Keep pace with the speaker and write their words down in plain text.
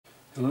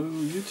Hello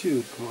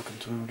YouTube, welcome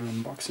to another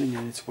unboxing,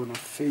 and it's one of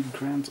Fate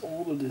Grant's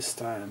older this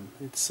time.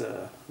 It's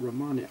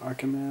Romani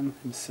Archaman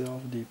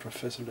himself, the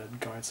professor that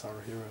guides our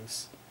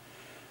heroes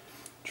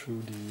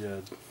through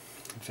the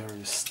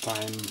various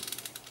time,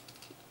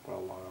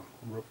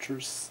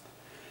 ruptures.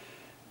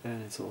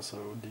 And it's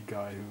also the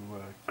guy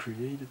who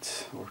created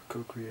or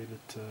co-created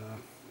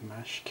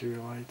MASH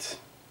Kirielite.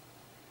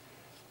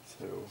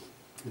 So,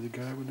 he's a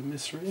guy with a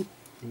mystery.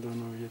 I don't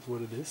know yet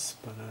what it is,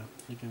 but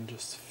you can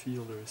just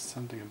feel there is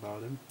something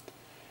about him.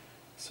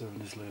 So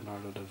this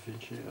Leonardo da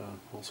Vinci,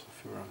 also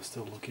if you're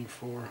still looking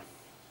for.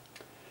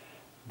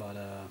 But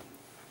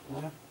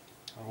yeah,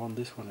 I won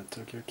this one at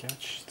Tokyo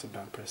Catch. It's a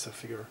band pressa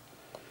figure.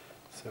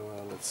 So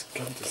let's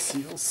cut the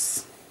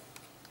seals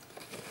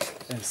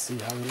and see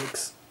how it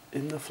looks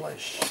in the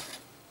flesh.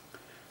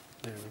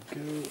 There we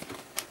go.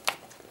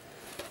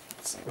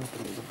 Let's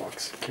open the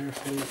box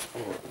carefully,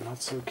 or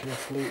not so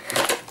carefully.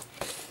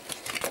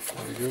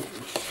 There we go.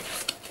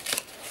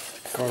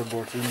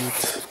 Cardboard in it.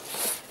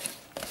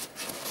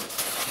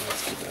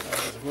 Let's get that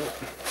out as well.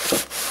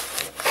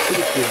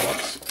 Pretty cool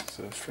box. It's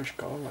a fresh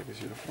color like his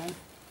uniform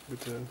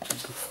with the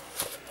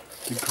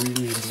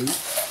greenish blue.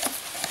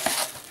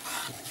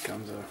 Here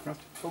comes a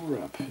bubble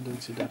wrap. You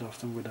don't see that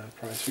often with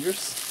prize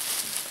figures.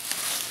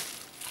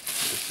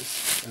 This is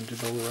empty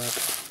bubble wrap.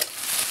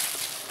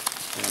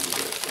 And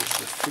there's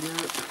the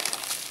figure.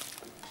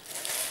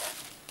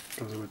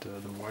 Comes with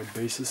the white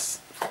bases,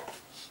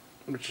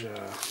 which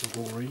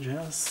Wolverine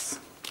has.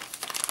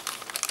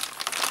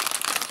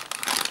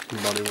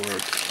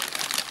 Bodywork,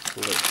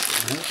 legs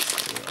and head.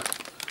 So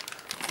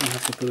we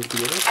have to put it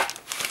together.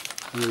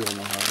 We all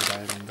know how to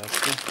diamond that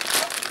stuff.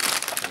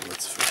 So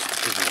let's first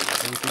figure that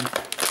open.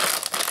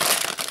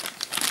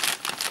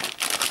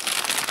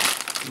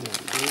 There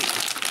we go.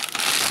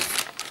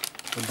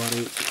 The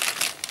body.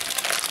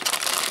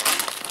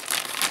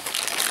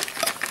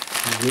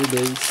 Real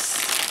base.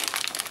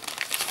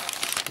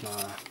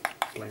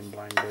 Plain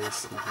blind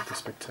base, nothing too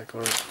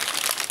spectacular.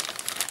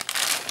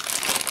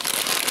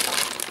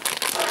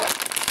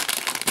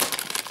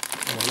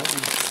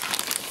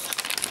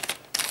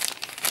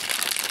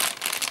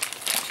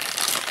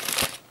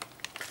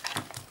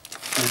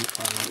 And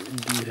finally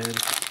the head.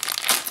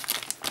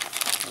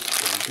 That's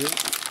very good.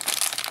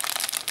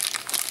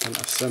 And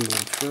assemble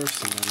him first,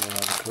 and then we'll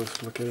have a close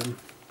look at him.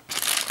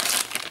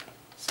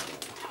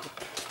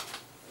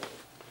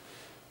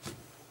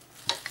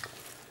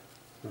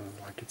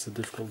 Like it's a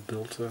difficult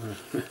build.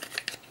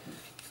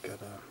 Got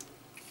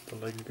the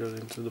legs go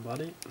into the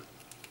body.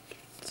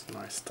 It's a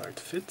nice tight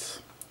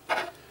fit.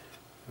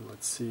 And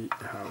let's see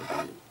how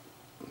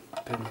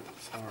the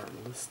pins are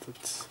listed.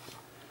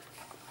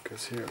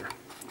 Goes here.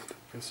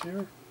 Goes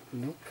here.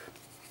 Nope.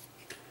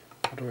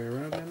 Other way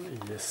around then.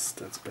 Yes,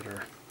 that's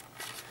better.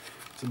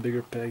 It's a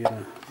bigger peg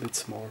and a bit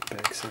smaller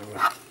peg, so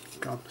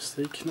can't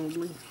mistake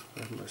normally.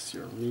 Unless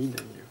you're me,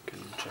 then you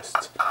can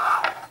just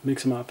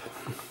mix them up.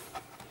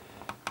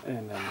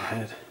 And then the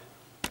head.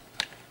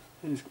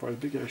 It's quite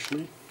big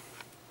actually.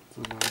 It's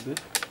a little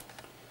bit.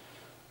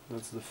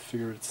 That's the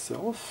figure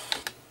itself.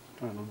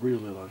 I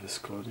really love his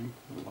clothing.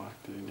 I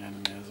like the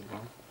anime as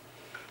well.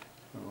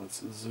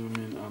 Let's zoom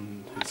in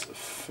on his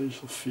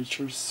facial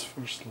features.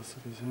 First, let's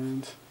look at his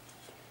hand.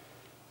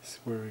 He's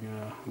wearing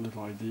a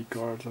little ID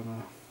card on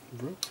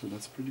a rope, so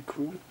that's pretty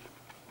cool.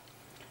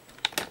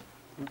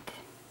 Yep.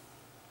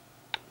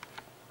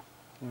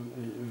 And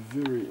a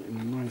very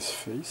nice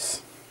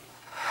face.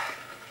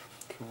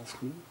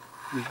 Ask me.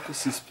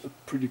 This is a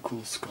pretty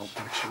cool sculpt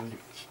actually.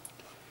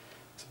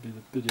 It's a bit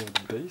a pity of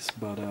the base,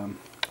 but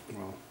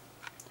well,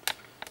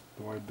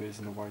 the white base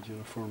and the white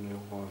uniform,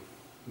 they'll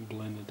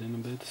blend it in a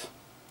bit.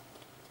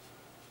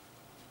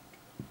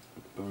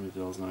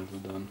 Ponytail's nicely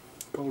done.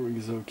 Coloring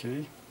is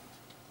okay.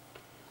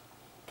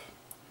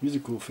 He's a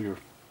cool figure.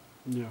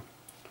 Yeah.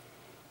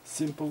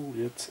 Simple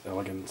yet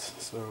elegant.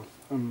 So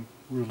I'm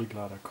really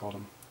glad I caught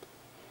him.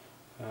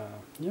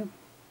 Yeah.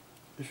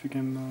 If you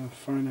can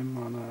find him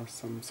on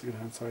some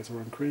second-hand sites or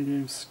on Crane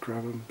Games,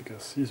 grab him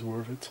because he's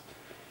worth it.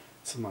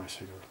 It's a nice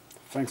figure.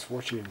 Thanks for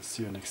watching and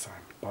see you next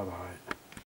time. Bye bye.